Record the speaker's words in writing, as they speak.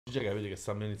Già che vedi che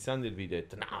stanno iniziando il video e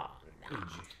detto no.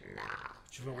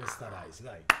 Ci fa questa Rise,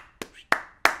 dai.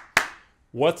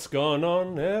 What's going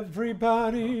on,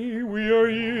 everybody? We are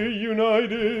here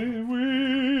united.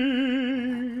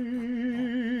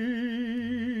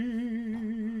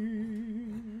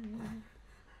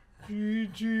 Gigi.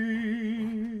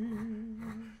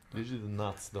 Gigi the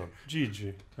nuts dog.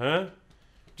 Gigi, huh?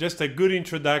 Just a good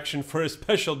introduction for a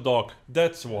special dog.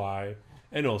 That's why.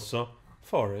 And also,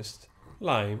 Forest,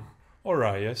 Lime,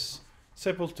 Orias,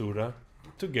 Sepultura,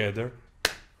 together.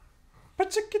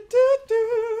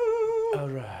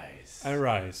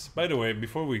 Arise. By the way,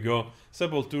 before we go,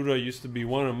 Sepultura used to be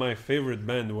one of my favorite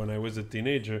bands when I was a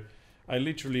teenager. I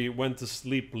literally went to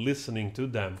sleep listening to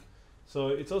them. So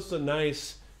it's also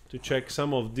nice to check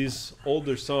some of these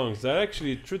older songs that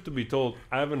actually, truth to be told,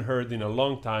 I haven't heard in a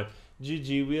long time.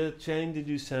 Gigi, we are trying to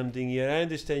do something here. I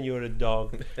understand you're a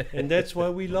dog, and that's why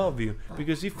we love you.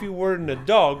 Because if you weren't a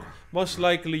dog, most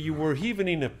likely you were even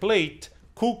in a plate,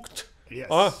 cooked.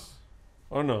 Yes.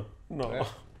 Oh no.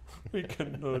 We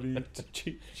cannot eat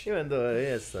Gigi. Even though he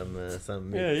has some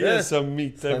meat. Yeah, he has some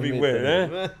meat Some everywhere,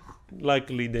 meat eh?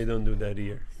 Luckily, they don't do that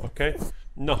here, okay?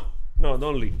 No,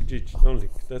 don't leak, Gigi, don't leak.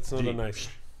 That's not a nice...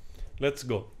 Let's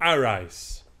go.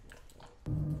 Arise.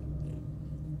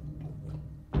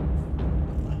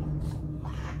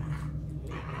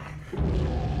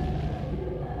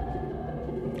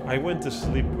 I went to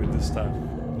sleep with this stuff,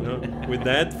 you know, with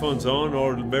the headphones on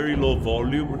or very low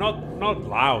volume, not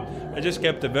loud. I just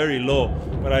kept it very low,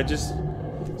 but I just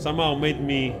somehow made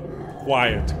me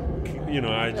quiet. You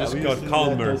know, I just got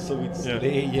calmer. Also with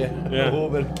Slayer, Yeah.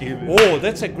 Overkill. Oh,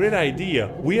 that's a great idea.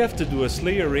 We have to do a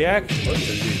Slayer reaction. What is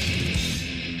this?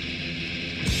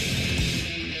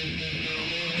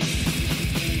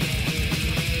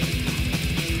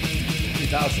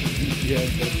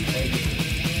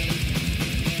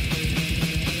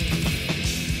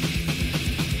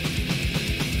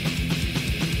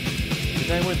 Did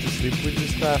I went to sleep with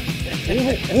this stuff?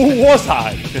 Who was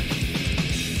I?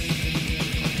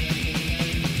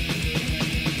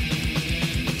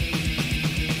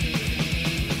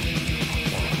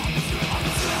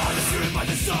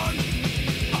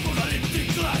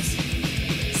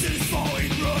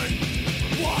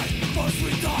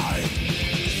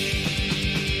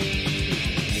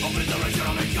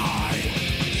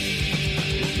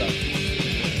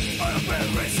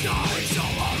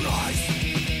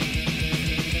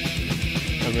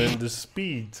 I mean, the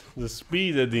speed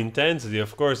and the intensity.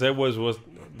 Of course, that's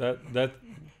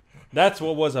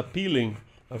what was appealing,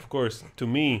 of course, to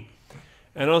me,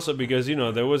 and also because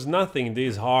there was nothing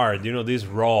this hard, this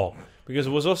raw, because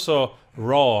it was also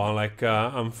raw, like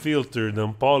unfiltered,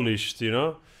 unpolished,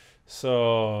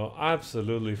 So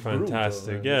absolutely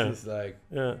fantastic, brutal, yeah. This is like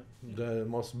the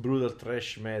most brutal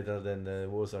thrash metal that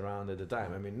was around at the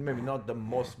time. I mean, maybe not the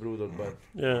most brutal, but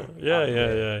Yeah.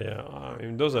 I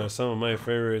mean, those are some of my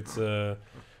favorites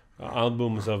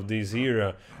albums of this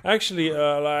era. Actually,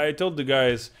 I told the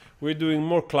guys we're doing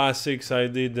more classics. I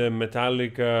did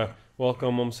Metallica,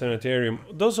 Welcome Home Sanitarium.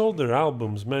 Those older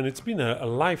albums, man, it's been a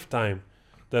lifetime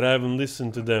that I haven't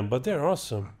listened to them, but they're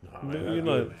awesome.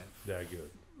 they're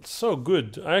good. So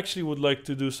good. I actually would like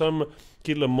to do some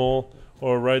Kill 'Em All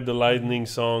or Ride the Lightning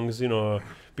songs,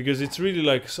 because it's really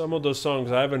like some of those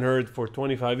songs I haven't heard for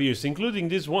 25 years, including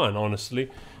this one,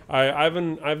 honestly. I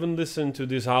haven't listened to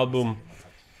this album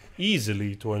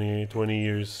easily 20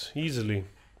 years. Easily.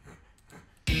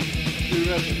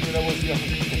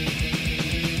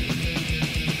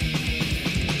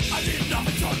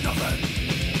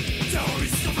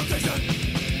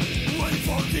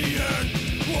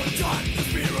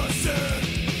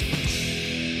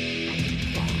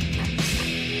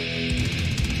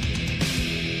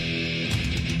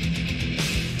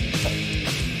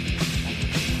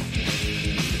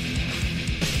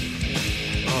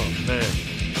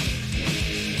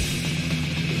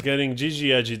 It's getting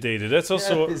Gigi agitated. That's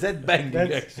also... Is that banging?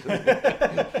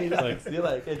 Actually, you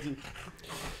like it?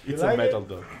 It's a metal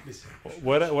dog.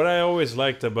 What I always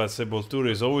liked about Sepultura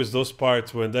is always those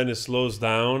parts when then it slows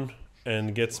down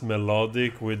and gets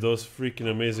melodic with those freaking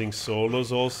amazing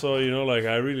solos also, like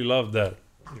I really love that.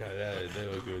 Yeah, they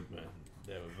were good, man.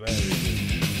 They were very good.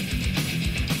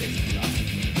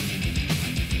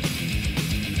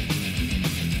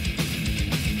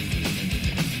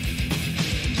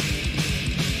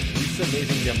 It's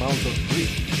amazing the amount of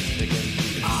grit they can do.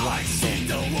 I see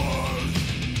the world.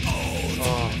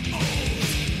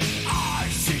 I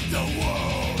see the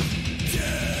world.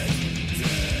 Dead.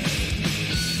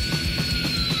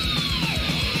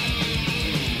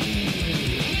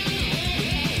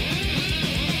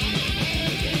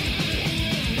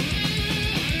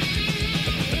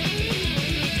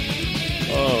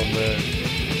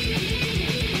 man.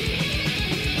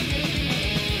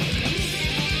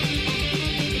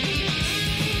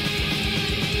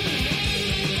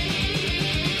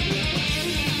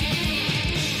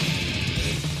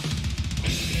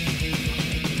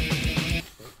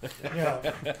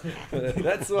 Yeah.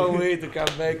 That's one way to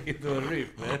come back into a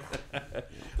riff, man.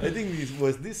 I think this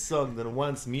was this song that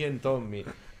once me and Tommy,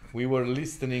 we were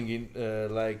listening in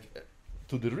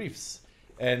to the riffs,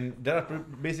 and there are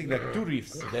basically like two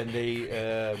riffs. Then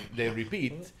they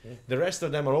repeat. The rest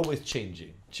of them are always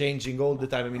changing all the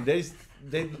time. I mean, they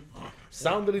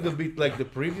sound a little bit like the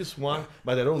previous one,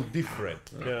 but they're all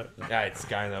different. Yeah. Yeah, it's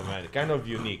kind of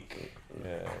unique,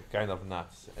 kind of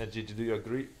nuts. Gigi, do you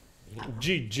agree?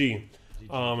 GG.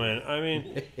 Oh man, I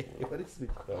mean, What is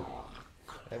with dog?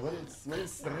 What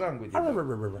is wrong with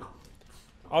you?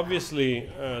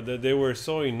 obviously they were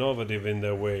so innovative in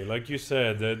their way. Like you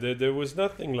said, there was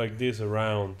nothing like this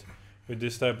around with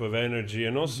this type of energy.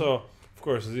 And also, of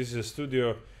course, this is a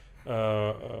studio,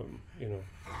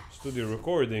 studio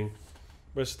recording.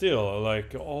 But still,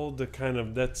 like all the kind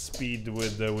of that speed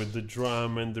with the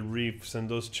drum and the riffs and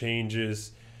those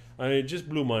changes, it just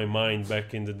blew my mind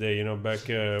back in the day. You know, back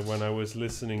when I was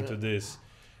listening to this,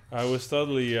 I was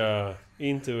totally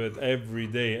into it every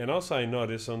day. And also, I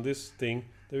noticed on this thing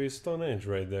there is Stonehenge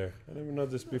right there. I never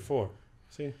noticed before.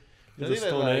 See, Not the even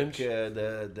Stonehenge.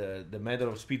 like the matter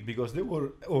of speed, because they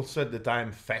were also at the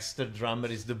time faster drummer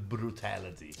is the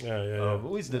brutality. Yeah.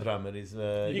 Who is the drummer? Is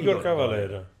Igor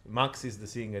Cavalera. Max is the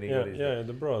singer. Yeah, Igor is yeah,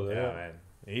 the brother. yeah, Yeah. man.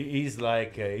 He's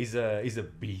like he's a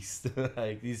beast.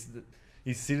 Like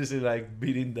he's seriously like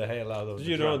beating the hell out of. Did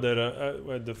the you know drum.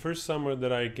 that the first summer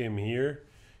that I came here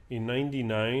in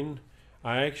 '99,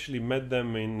 I actually met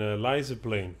them in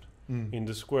Lyseplane in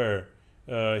the square.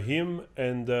 Him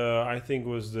and I think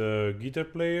was the guitar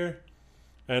player,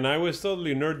 and I was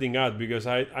totally nerding out because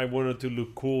I wanted to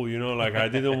look cool, you know, like I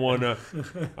didn't want to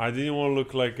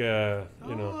look like a,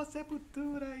 you know.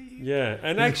 Sepultura. Yeah,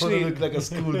 and You actually, wanna look like a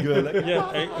schoolgirl. Like,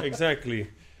 yeah, exactly.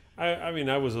 I mean,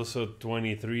 I was also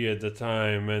 23 at the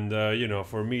time, and you know,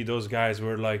 for me, those guys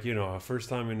were like, you know, first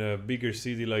time in a bigger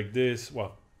city like this.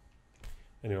 Well,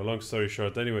 anyway, long story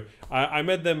short. Anyway, I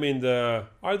met them in the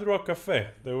Hard Rock Cafe.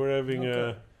 They were having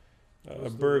a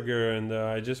burger, and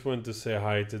I just went to say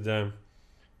hi to them.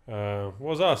 It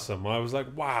was awesome. I was like,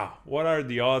 wow, what are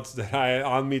the odds that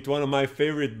I'll meet one of my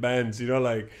favorite bands? You know,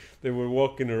 like they were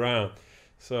walking around.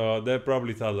 So they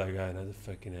probably thought like, ah, another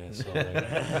fucking asshole.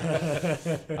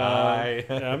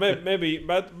 Yeah, maybe,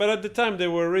 but at the time they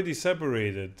were already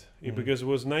separated because it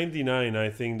was '99. I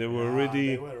think they were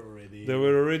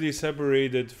already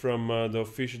separated from the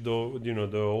official, you know,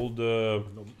 the old.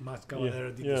 Max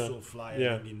Cavalera did the Soul Fly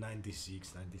in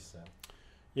 '96, '97.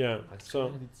 Yeah.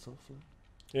 So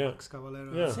yeah, Max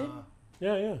Cavalera.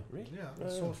 yeah. Really? Yeah,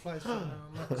 Soul Fly is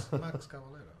Max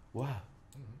Cavalera. Wow.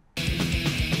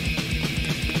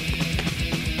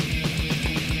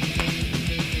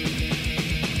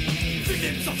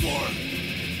 Victims of war,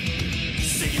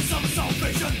 seeking some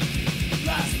salvation,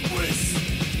 last wish,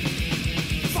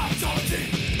 fatality,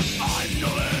 I'm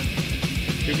Nolan.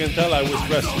 You can tell I was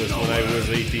restless when I was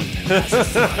 18.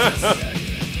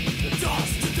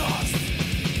 Dust to dust,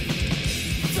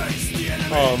 face the enemy,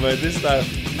 Oh man, this time.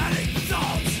 manic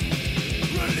thoughts,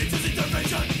 religious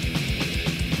intervention,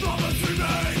 problems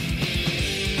remain.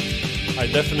 I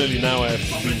definitely now have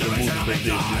to be in the mood for this.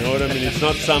 You know what I mean? It's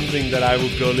not something that I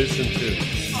would go listen to.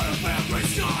 On a fair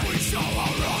sky, we shall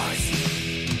arise.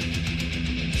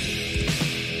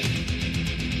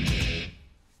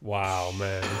 Wow,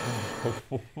 man.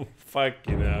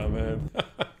 Fucking hell, man.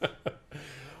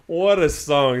 What a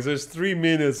song. There's 3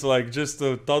 minutes, like just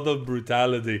a total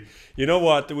brutality. You know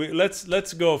what?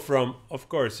 Let's go from, of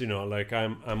course, you know, like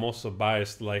I'm also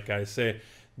biased, like I say,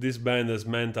 this band has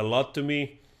meant a lot to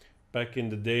me back in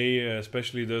the day,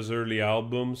 especially those early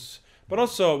albums. But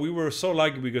also, we were so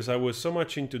lucky because I was so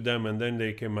much into them, and then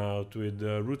they came out with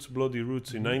Roots, Bloody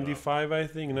Roots in '95, I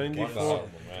think, '94,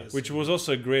 which was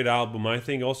also a great album. I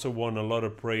think also won a lot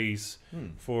of praise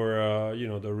for you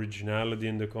know, the originality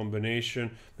and the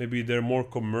combination. Maybe their more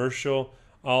commercial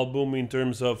album in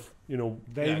terms of, you know,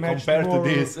 They matched compared to more-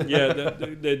 this. yeah,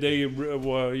 they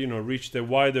you know, reached a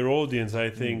wider audience. I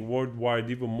think worldwide,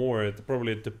 even more,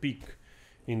 probably at the peak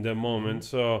in the moment.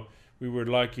 So we were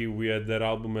lucky we had that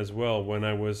album as well when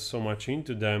I was so much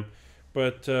into them.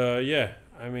 But yeah,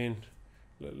 I mean,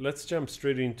 let's jump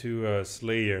straight into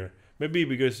Slayer. Maybe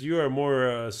because you are more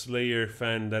a Slayer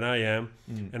fan than I am,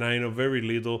 and I know very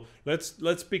little.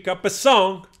 Let's pick up a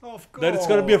song Of course. that it's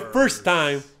gonna be a first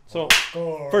time. So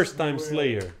course first time we will.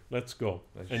 Slayer. Let's go.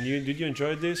 And did you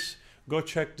enjoy this? go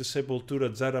check the Sepultura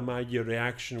Zaramaglia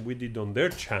reaction we did on their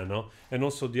channel, and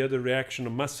also the other reaction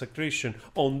of Massacration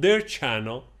on their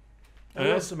channel.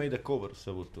 I also made a cover of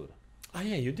Sepultura. Ah,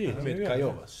 yeah, you did. I made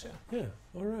Kaiovas. Yeah. Yeah,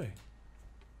 all right.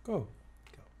 Go.